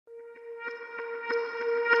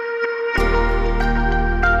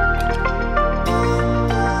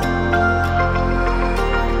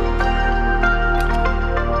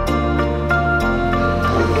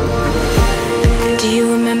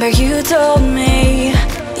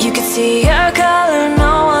see a color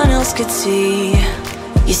no one else could see.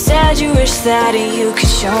 You said you wish that you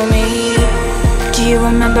could show me. Do you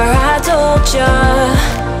remember I told ya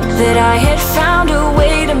that I had found a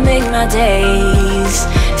way to make my days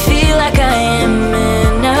feel like I am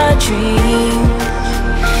in a dream?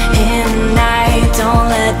 And I don't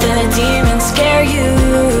let the demons scare you,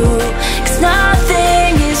 'cause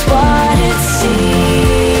nothing is what it seems.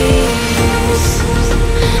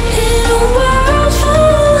 In a world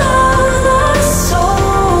full of lost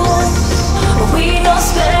souls, we know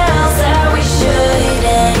spells that we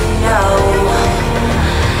shouldn't know.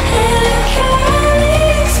 And I can't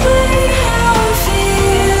explain how I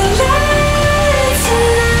feel like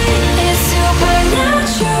tonight. It's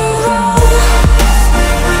supernatural.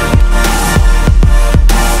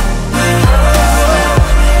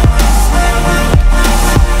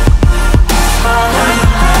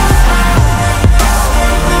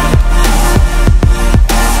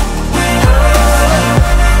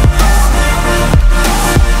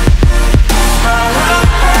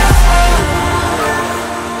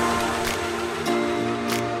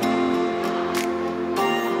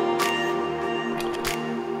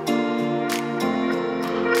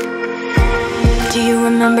 Do you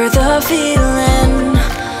remember the feeling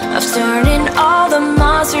of turning all the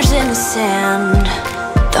monsters into sand?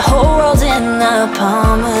 The whole world in the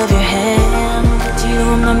palm of your hand. Do you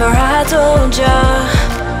remember I told ya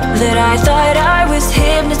that I thought I was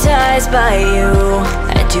hypnotized by you?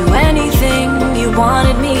 I'd do anything you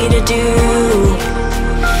wanted me to do.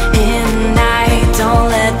 And I don't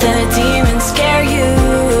let the demons scare you.